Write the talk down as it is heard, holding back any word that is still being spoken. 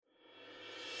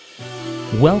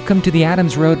Welcome to the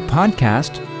Adams Road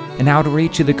Podcast, an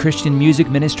outreach of the Christian music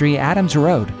ministry Adams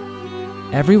Road.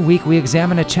 Every week we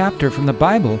examine a chapter from the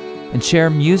Bible and share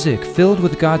music filled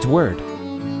with God's Word.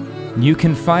 You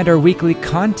can find our weekly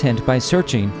content by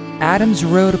searching Adams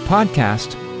Road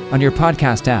Podcast on your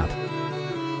podcast app.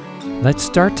 Let's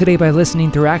start today by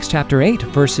listening through Acts chapter 8,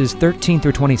 verses 13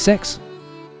 through 26.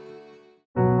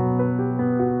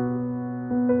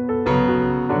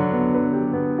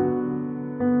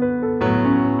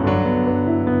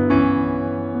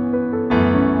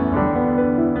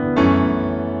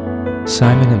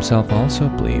 Simon himself also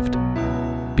believed.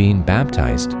 Being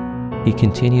baptized, he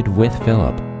continued with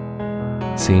Philip.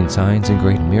 Seeing signs and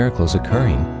great miracles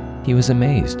occurring, he was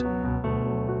amazed.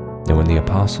 Now when the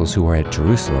apostles who were at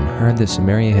Jerusalem heard that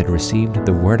Samaria had received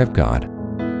the word of God,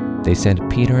 they sent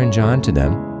Peter and John to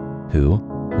them, who,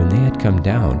 when they had come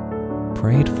down,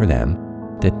 prayed for them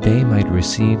that they might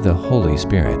receive the Holy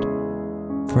Spirit.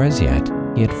 For as yet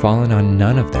he had fallen on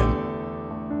none of them.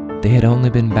 They had only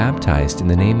been baptized in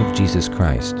the name of Jesus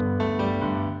Christ.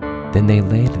 Then they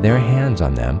laid their hands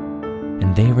on them,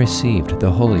 and they received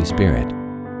the Holy Spirit.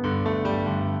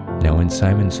 Now when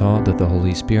Simon saw that the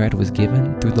Holy Spirit was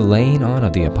given through the laying on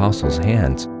of the apostles'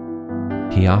 hands,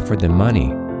 he offered them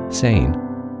money, saying,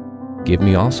 "Give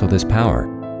me also this power,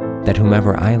 that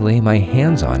whomever I lay my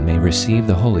hands on may receive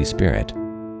the Holy Spirit."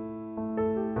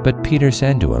 But Peter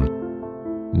said to him,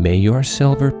 "May your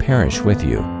silver perish with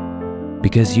you,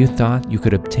 because you thought you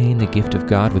could obtain the gift of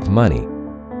God with money.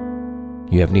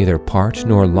 You have neither part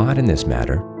nor lot in this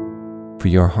matter, for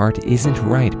your heart isn't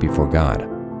right before God.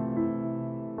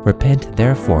 Repent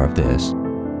therefore of this,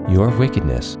 your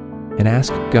wickedness, and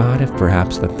ask God if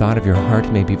perhaps the thought of your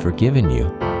heart may be forgiven you.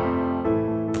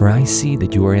 For I see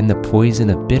that you are in the poison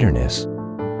of bitterness,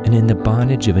 and in the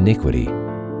bondage of iniquity."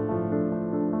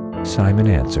 Simon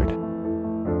answered,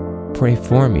 "Pray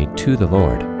for me to the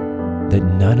Lord, that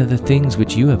none of the things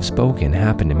which you have spoken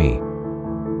happen to me."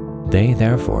 They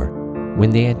therefore, when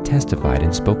they had testified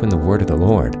and spoken the word of the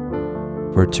Lord,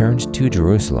 returned to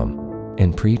Jerusalem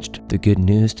and preached the good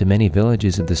news to many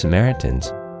villages of the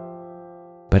Samaritans.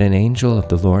 But an angel of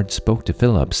the Lord spoke to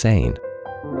Philip, saying,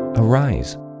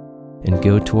 "Arise, and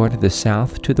go toward the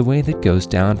south to the way that goes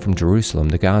down from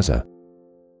Jerusalem to Gaza.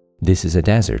 This is a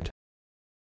desert."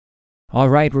 All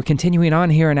right, we're continuing on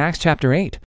here in Acts chapter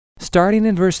 8, starting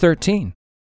in verse 13.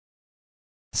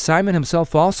 Simon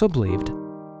himself also believed.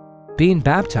 Being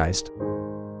baptized,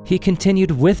 he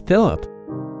continued with Philip.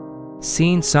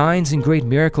 Seeing signs and great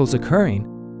miracles occurring,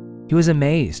 he was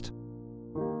amazed.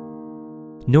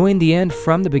 Knowing the end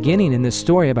from the beginning in this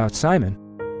story about Simon,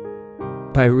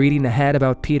 by reading ahead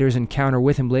about Peter's encounter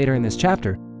with him later in this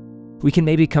chapter, we can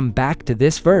maybe come back to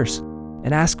this verse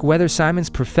and ask whether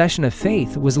Simon's profession of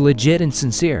faith was legit and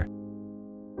sincere.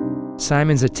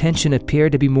 Simon's attention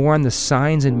appeared to be more on the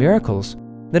signs and miracles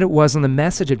than it was on the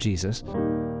message of Jesus.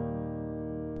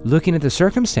 Looking at the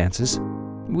circumstances,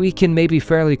 we can maybe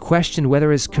fairly question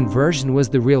whether his conversion was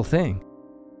the real thing.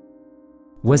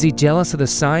 Was he jealous of the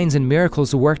signs and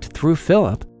miracles worked through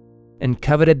Philip and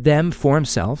coveted them for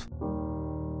himself?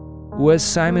 Was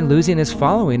Simon losing his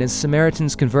following as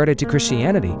Samaritans converted to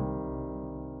Christianity?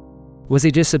 Was he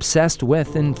just obsessed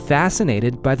with and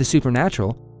fascinated by the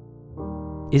supernatural?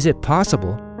 Is it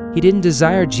possible he didn't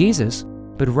desire Jesus,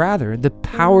 but rather the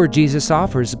power Jesus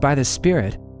offers by the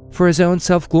Spirit for his own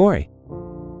self-glory?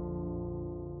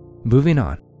 Moving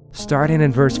on, starting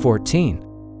in verse 14.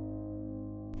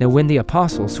 Now when the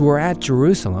apostles who were at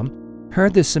Jerusalem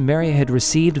heard that Samaria had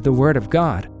received the word of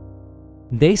God,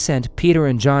 they sent Peter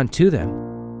and John to them,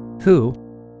 who,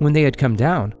 when they had come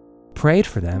down, prayed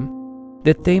for them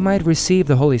that they might receive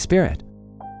the Holy Spirit.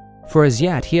 For as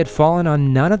yet he had fallen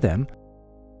on none of them.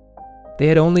 They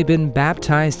had only been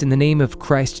baptized in the name of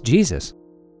Christ Jesus.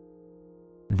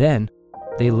 Then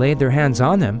they laid their hands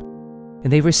on them,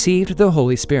 and they received the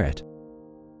Holy Spirit.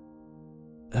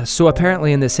 So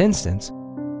apparently in this instance,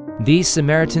 these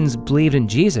Samaritans believed in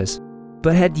Jesus,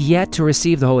 but had yet to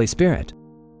receive the Holy Spirit.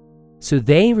 So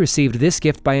they received this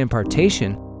gift by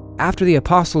impartation after the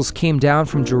apostles came down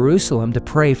from Jerusalem to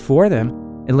pray for them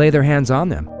and lay their hands on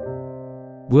them.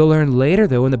 We'll learn later,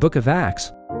 though, in the book of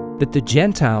Acts, that the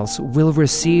Gentiles will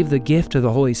receive the gift of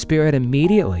the Holy Spirit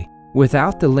immediately,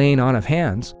 without the laying on of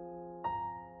hands.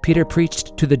 Peter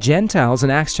preached to the Gentiles in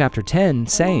Acts chapter 10,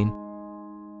 saying,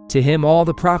 "To him all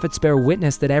the prophets bear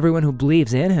witness that everyone who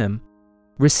believes in him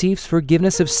receives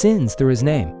forgiveness of sins through his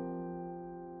name."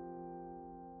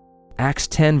 Acts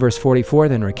 10 verse 44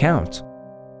 then recounts,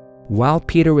 "While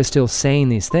Peter was still saying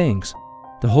these things,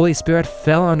 the Holy Spirit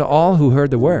fell on all who heard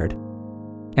the word.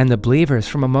 And the believers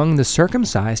from among the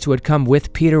circumcised who had come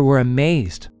with Peter were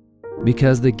amazed,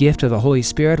 because the gift of the Holy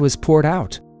Spirit was poured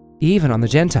out, even on the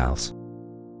Gentiles.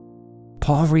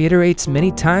 Paul reiterates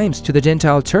many times to the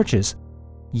Gentile churches,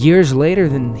 years later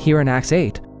than here in Acts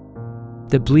 8,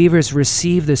 the believers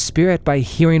received the Spirit by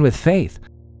hearing with faith,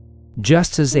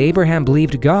 just as Abraham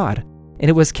believed God, and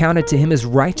it was counted to him as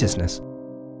righteousness.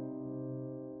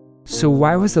 So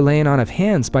why was the laying on of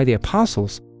hands by the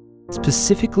apostles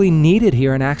specifically needed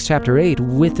here in Acts chapter 8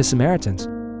 with the Samaritans?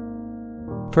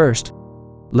 First,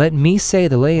 let me say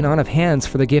the laying on of hands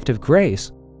for the gift of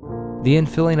grace, the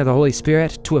infilling of the Holy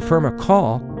Spirit to affirm a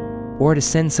call, or to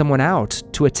send someone out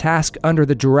to a task under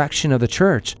the direction of the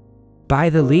church by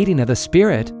the leading of the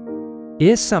Spirit,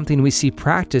 is something we see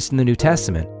practiced in the New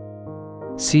Testament.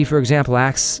 See, for example,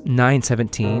 Acts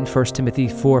 9:17, 1 Timothy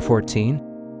 4:14,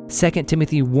 2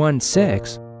 Timothy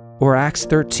 1:6, or Acts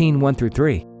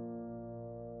 13:1-3.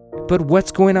 But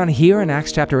what's going on here in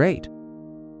Acts chapter 8?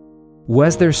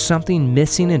 Was there something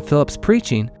missing in Philip's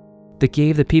preaching that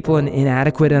gave the people an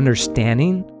inadequate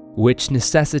understanding, which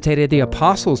necessitated the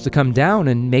apostles to come down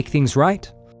and make things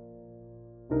right?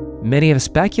 Many have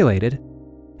speculated,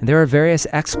 and there are various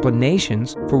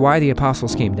explanations for why the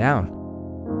apostles came down.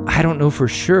 I don't know for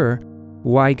sure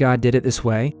why God did it this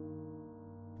way.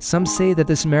 Some say that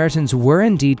the Samaritans were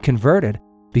indeed converted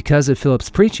because of Philip's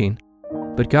preaching,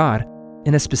 but God,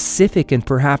 in a specific and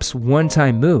perhaps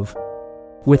one-time move,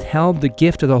 withheld the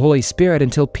gift of the Holy Spirit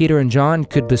until Peter and John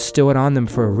could bestow it on them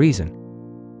for a reason.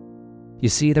 You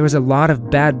see, there was a lot of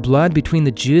bad blood between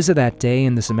the Jews of that day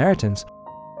and the Samaritans.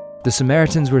 The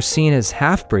Samaritans were seen as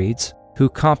half-breeds who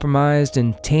compromised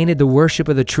and tainted the worship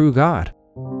of the true God.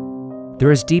 There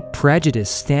is deep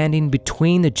prejudice standing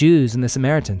between the Jews and the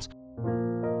Samaritans.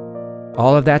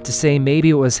 All of that to say, maybe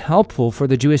it was helpful for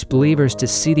the Jewish believers to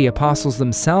see the apostles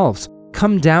themselves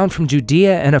come down from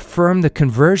Judea and affirm the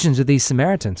conversions of these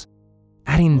Samaritans,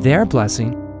 adding their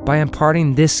blessing by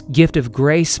imparting this gift of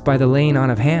grace by the laying on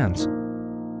of hands.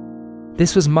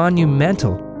 This was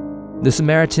monumental, the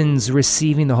Samaritans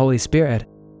receiving the Holy Spirit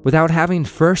without having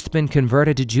first been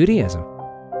converted to Judaism.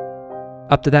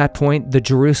 Up to that point, the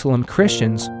Jerusalem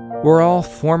Christians were all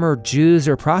former Jews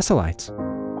or proselytes.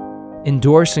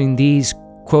 Endorsing these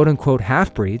quote-unquote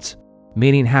half-breeds,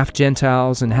 meaning half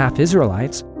Gentiles and half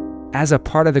Israelites, as a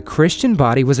part of the Christian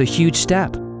body was a huge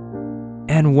step,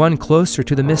 and one closer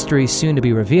to the mystery soon to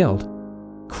be revealed,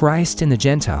 Christ in the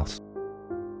Gentiles.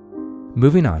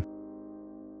 Moving on.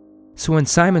 So when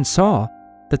Simon saw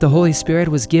that the Holy Spirit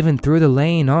was given through the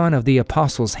laying on of the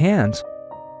apostles' hands,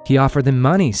 he offered them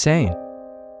money, saying,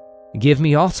 "Give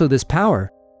me also this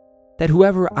power, that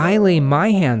whoever I lay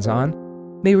my hands on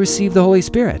may receive the Holy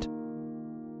Spirit."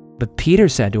 But Peter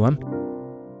said to him,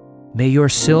 "May your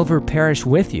silver perish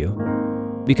with you,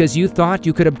 because you thought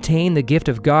you could obtain the gift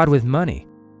of God with money.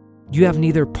 You have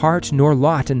neither part nor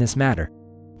lot in this matter,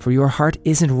 for your heart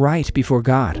isn't right before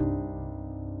God.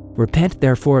 Repent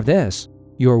therefore of this,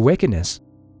 your wickedness,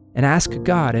 and ask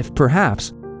God if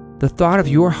perhaps the thought of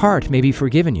your heart may be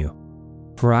forgiven you.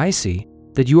 For I see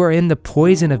that you are in the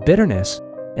poison of bitterness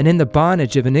and in the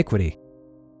bondage of iniquity."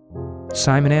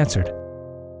 Simon answered,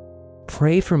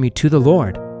 "Pray for me to the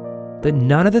Lord, that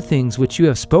none of the things which you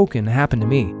have spoken happen to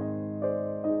me."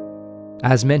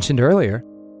 As mentioned earlier,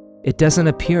 it doesn't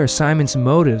appear Simon's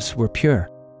motives were pure.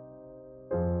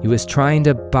 He was trying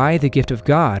to buy the gift of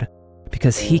God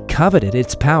because he coveted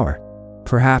its power,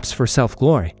 perhaps for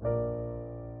self-glory.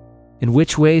 In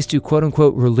which ways do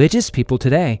quote-unquote religious people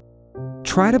today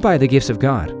try to buy the gifts of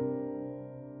God?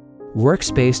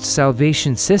 Works-based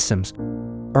salvation systems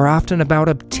are often about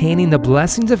obtaining the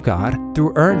blessings of God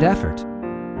through earned effort.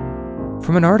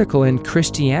 From an article in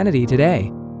Christianity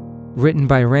Today, written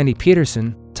by Randy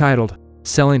Peterson, titled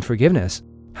 "Selling Forgiveness: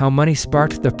 How Money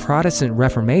Sparked the Protestant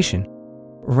Reformation,"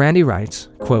 Randy writes,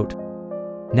 quote,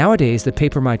 "Nowadays the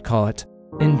paper might call it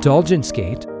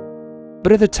Indulgence-gate,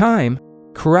 but at the time,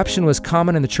 corruption was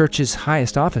common in the church's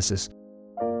highest offices.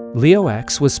 Leo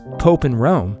X was Pope in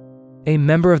Rome, a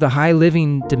member of the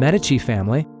high-living de Medici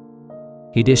family.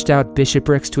 He dished out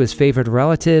bishoprics to his favorite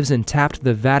relatives and tapped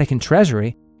the Vatican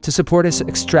treasury to support his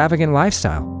extravagant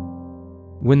lifestyle.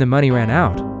 When the money ran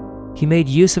out, he made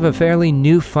use of a fairly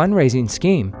new fundraising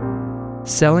scheme,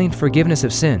 selling forgiveness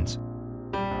of sins.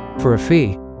 For a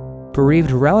fee,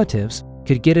 bereaved relatives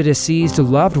could get a deceased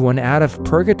loved one out of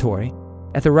purgatory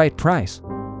at the right price.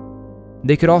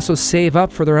 They could also save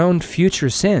up for their own future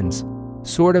sins,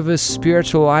 sort of a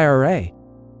spiritual IRA.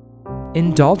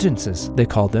 Indulgences, they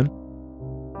called them."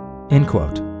 End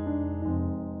quote.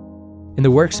 In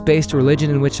the works-based religion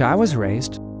in which I was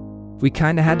raised, we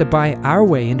kinda had to buy our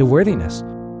way into worthiness,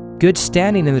 good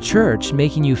standing in the church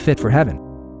making you fit for heaven.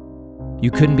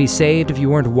 You couldn't be saved if you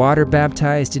weren't water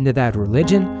baptized into that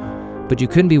religion, but you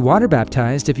couldn't be water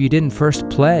baptized if you didn't first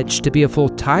pledge to be a full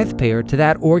tithe payer to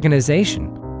that organization.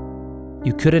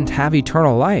 You couldn't have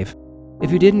eternal life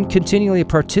if you didn't continually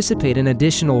participate in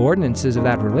additional ordinances of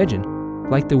that religion,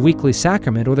 like the weekly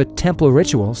sacrament or the temple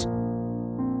rituals.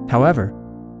 However,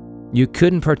 you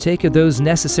couldn't partake of those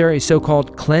necessary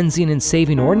so-called cleansing and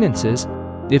saving ordinances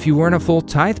if you weren't a full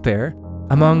tithe payer,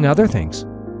 among other things.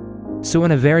 So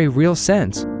in a very real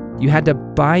sense, you had to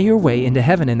buy your way into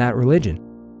heaven in that religion.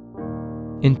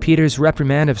 In Peter's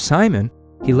reprimand of Simon,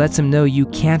 he lets him know you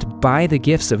can't buy the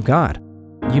gifts of God.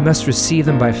 You must receive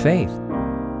them by faith.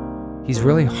 He's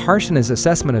really harsh in his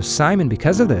assessment of Simon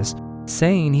because of this,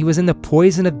 saying he was in the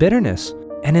poison of bitterness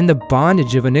and in the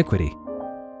bondage of iniquity.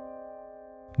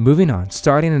 Moving on,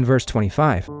 starting in verse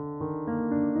 25.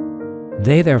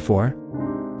 They therefore,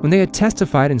 when they had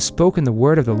testified and spoken the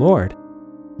word of the Lord,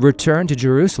 returned to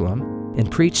Jerusalem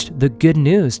and preached the good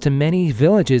news to many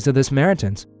villages of the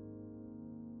Samaritans.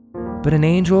 But an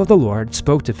angel of the Lord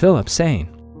spoke to Philip, saying,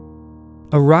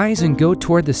 Arise and go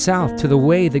toward the south to the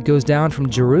way that goes down from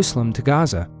Jerusalem to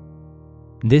Gaza.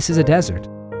 This is a desert.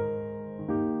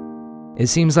 It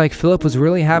seems like Philip was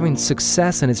really having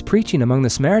success in his preaching among the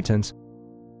Samaritans.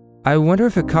 I wonder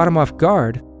if it caught him off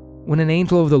guard when an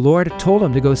angel of the Lord told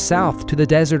him to go south to the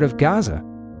desert of Gaza.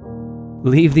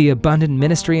 Leave the abundant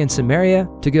ministry in Samaria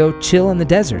to go chill in the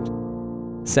desert.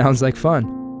 Sounds like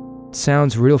fun.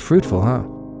 Sounds real fruitful, huh?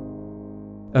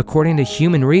 According to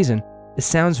human reason, it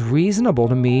sounds reasonable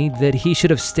to me that he should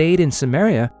have stayed in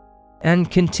Samaria and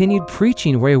continued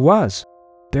preaching where he was,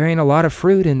 bearing a lot of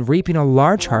fruit and reaping a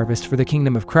large harvest for the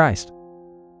kingdom of Christ.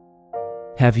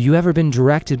 Have you ever been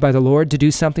directed by the Lord to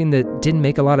do something that didn't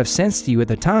make a lot of sense to you at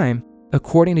the time,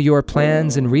 according to your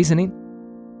plans and reasoning?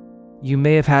 You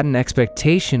may have had an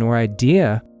expectation or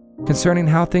idea concerning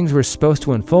how things were supposed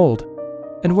to unfold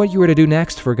and what you were to do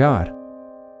next for God.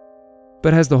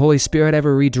 But has the Holy Spirit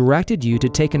ever redirected you to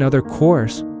take another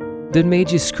course that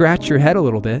made you scratch your head a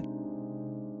little bit?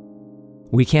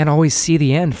 We can't always see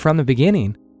the end from the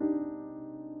beginning,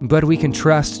 but we can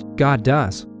trust God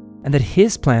does, and that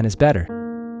His plan is better.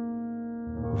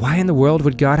 Why in the world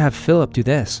would God have Philip do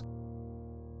this?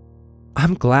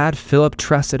 I'm glad Philip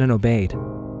trusted and obeyed.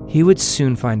 He would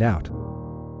soon find out.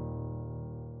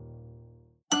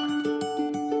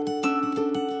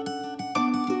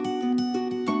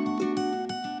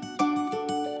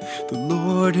 The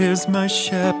Lord is my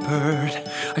shepherd,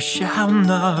 I shall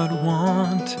not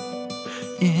want.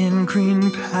 In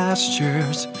green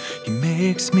pastures, He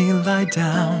makes me lie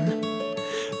down.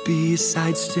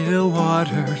 Beside still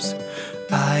waters,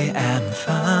 I am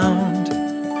found.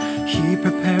 He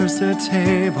prepares a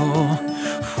table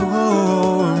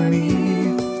for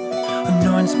me,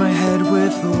 anoints my head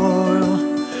with oil.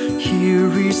 He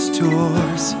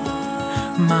restores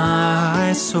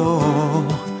my soul.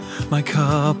 My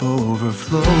cup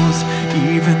overflows.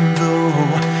 Even though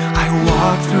I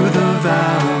walk through the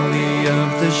valley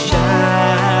of the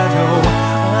shadow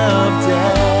of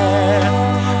death,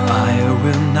 I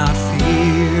will not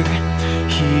fear.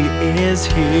 He is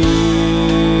here.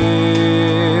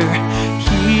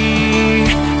 He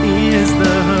is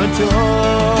the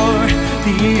door,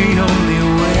 the only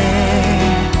way.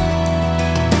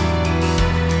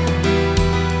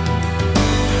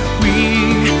 We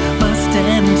must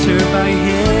enter by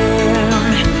Him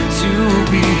to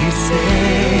be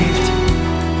saved.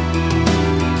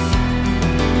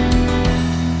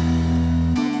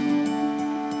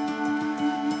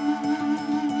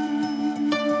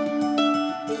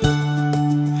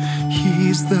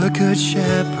 He's the good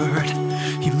shepherd,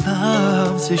 He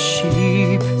loves His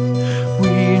sheep.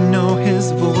 We know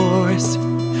His voice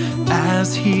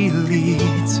as He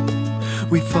leads.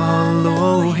 We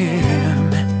follow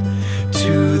Him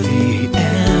to the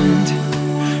end.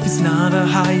 He's not a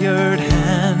hired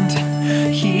hand.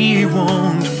 He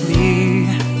won't flee.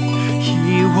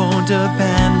 He won't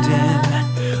abandon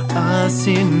us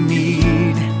in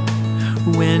need.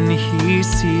 When He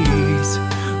sees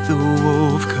the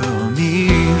wolf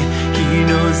coming, He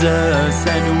knows us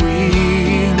and we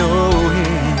know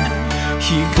Him.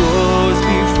 He goes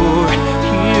before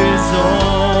His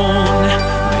own,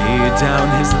 laid down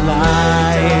His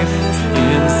life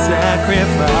in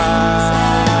sacrifice.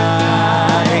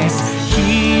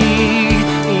 He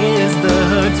is the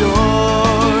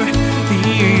door, the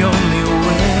only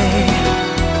way.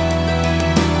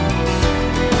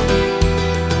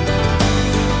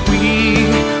 We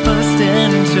must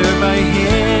enter by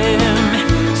Him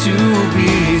to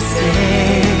be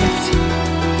saved.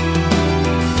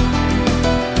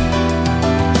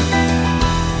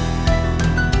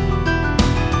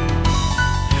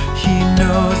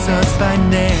 calls us by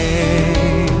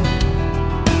name.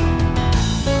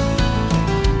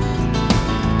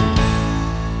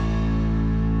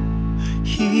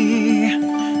 He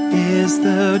is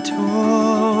the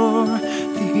door,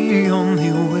 the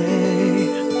only way.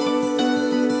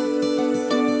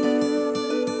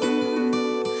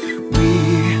 We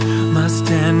must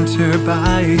enter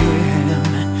by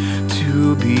Him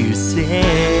to be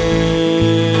saved.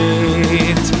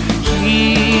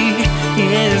 He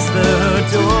is the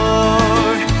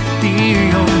door, the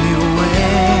only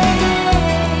way.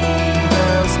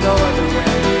 There's no other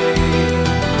way.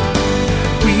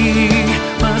 We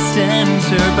must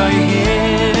enter by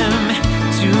Him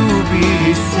to be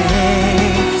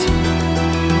saved.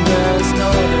 There's no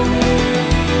other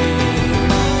name.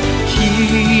 He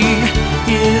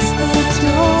is the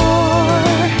door,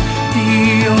 the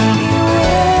only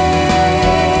way.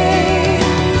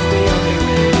 The only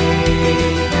way.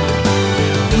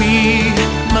 We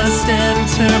must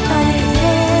enter by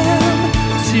Him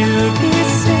to be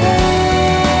saved.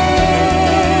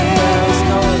 There's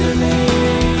no other name.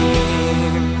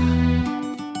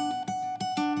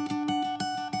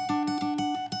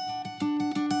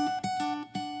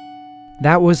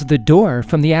 That was The Door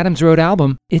from the Adams Road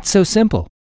album, It's So Simple.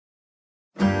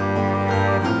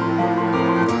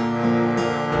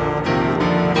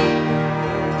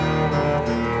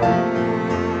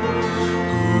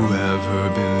 Whoever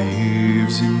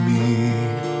believes in me,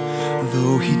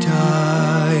 though he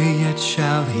die, yet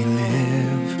shall he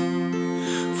live.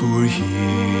 For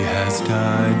he has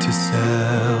died to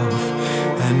self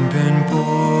and been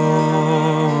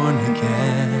born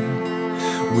again,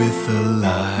 with a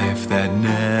life that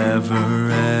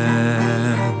never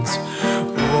ends.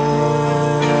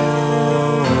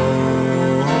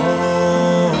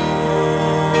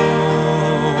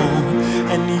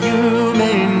 And you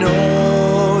may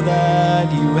know that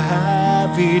you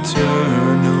have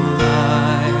eternal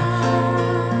life.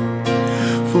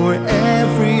 For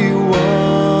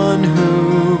everyone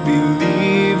who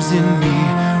believes in me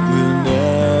will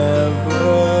never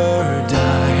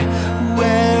die.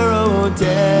 Where, oh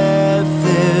death,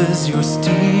 is your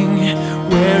sting?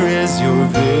 Where is your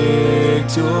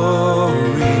victory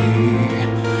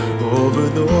over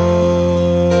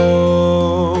those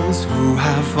who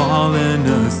have fallen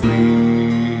asleep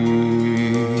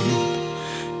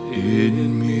in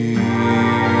me?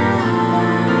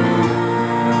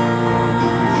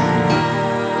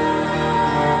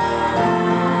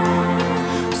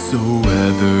 So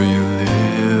whether you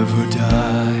live or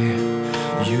die,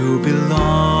 you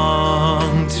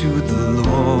belong to the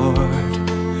Lord,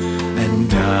 and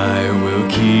I will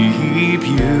keep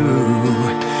you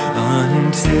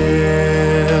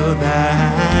until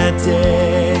that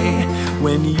day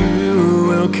when you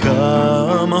will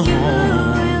come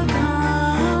home.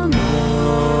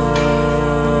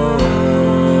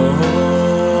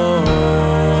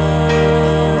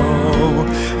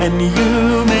 And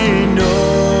you may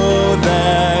know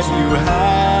that you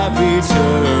have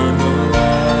eternal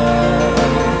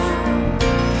life.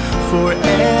 For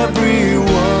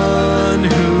everyone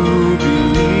who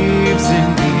believes in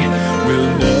me will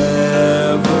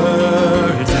never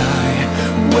die.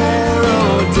 Where,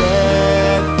 oh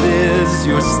death, is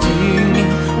your sting?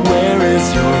 Where is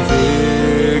your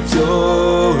victory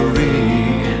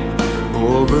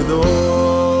over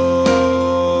those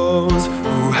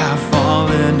who have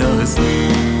fallen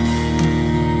asleep?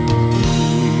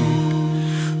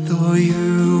 Though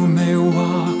you may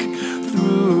walk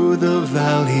through the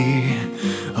valley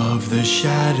of the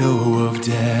shadow of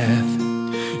death,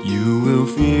 you will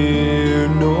fear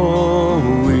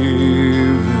no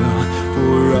evil,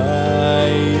 for I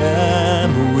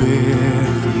am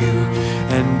with you,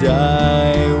 and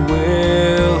I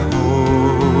will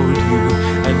hold you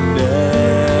and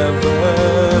never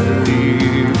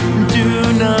leave you. Do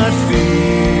not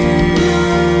fear,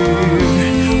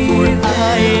 for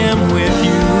I am with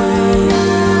you,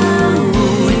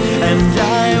 and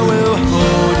I will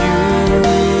hold you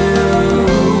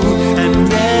and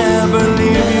never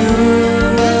leave you.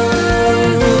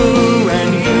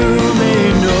 And you may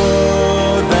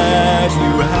know that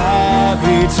you have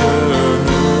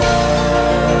eternal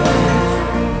life.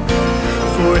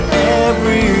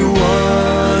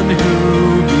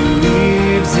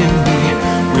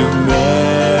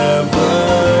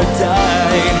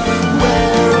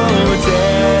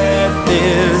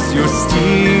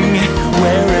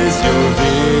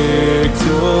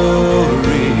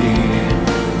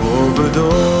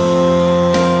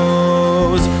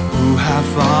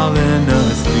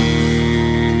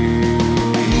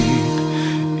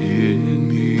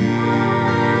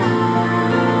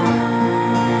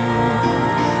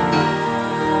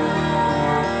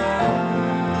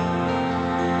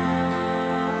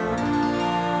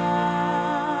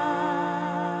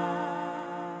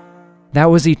 That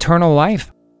was Eternal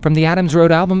Life from the Adams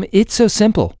Road album, It's So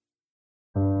Simple.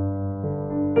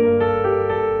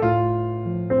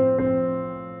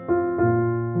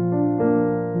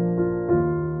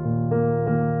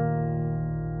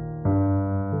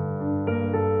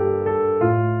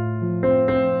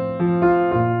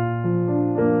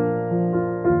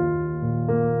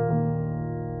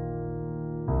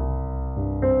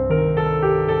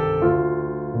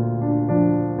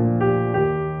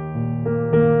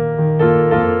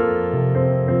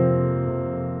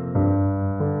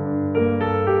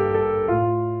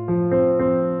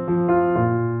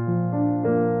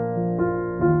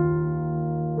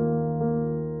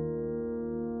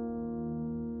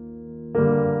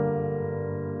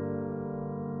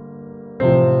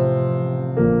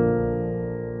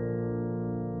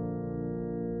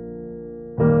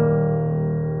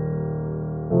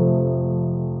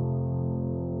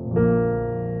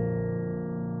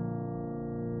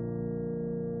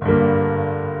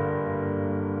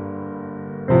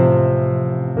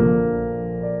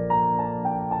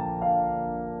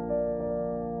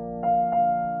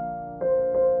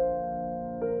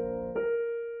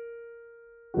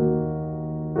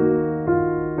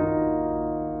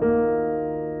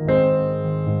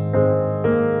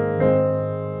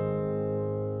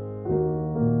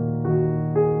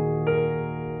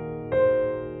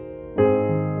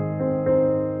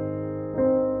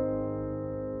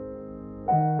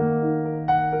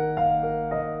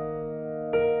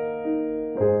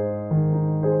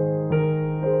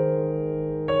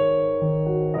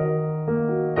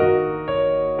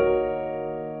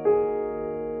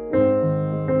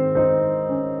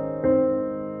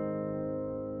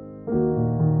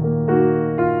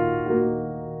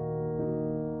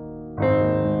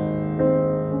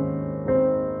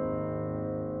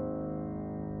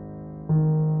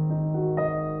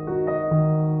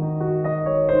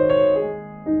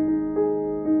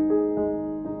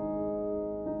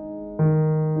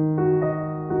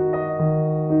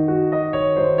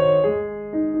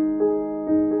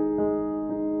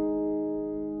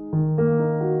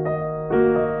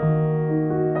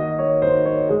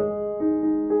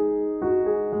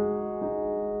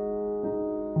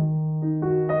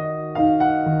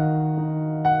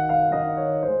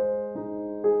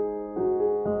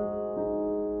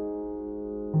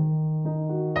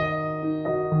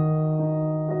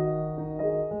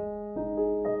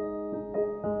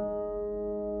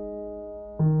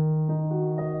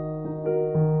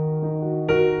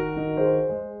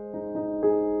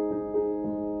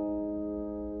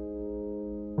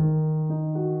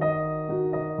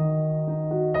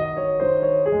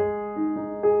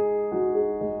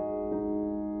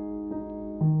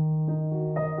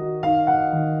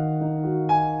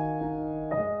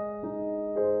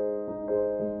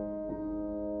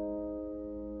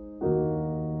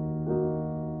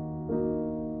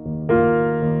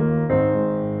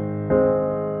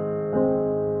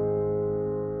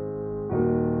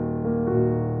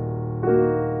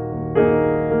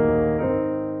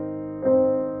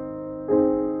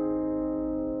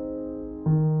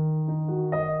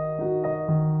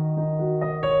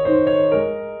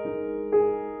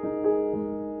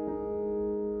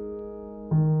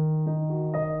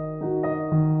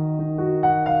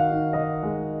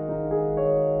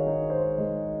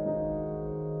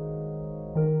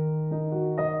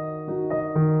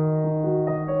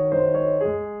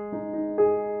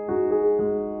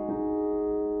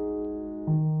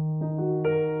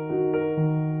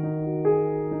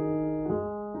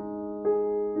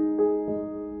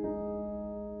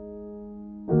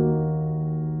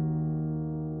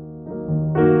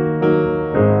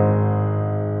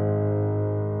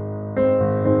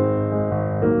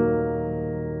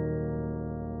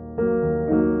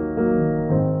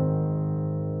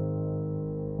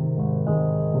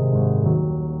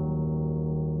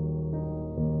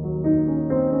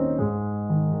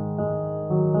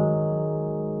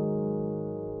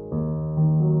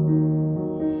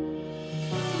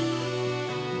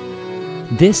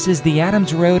 This is the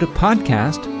Adams Road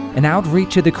podcast, an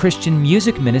outreach of the Christian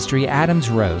music ministry Adams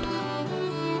Road.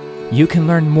 You can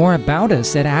learn more about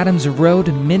us at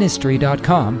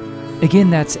adamsroadministry.com. Again,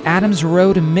 that's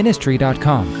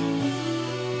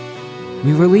adamsroadministry.com.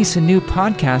 We release a new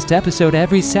podcast episode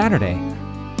every Saturday.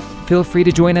 Feel free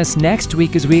to join us next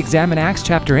week as we examine Acts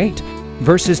chapter 8,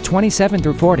 verses 27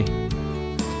 through 40.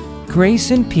 Grace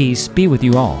and peace be with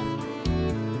you all.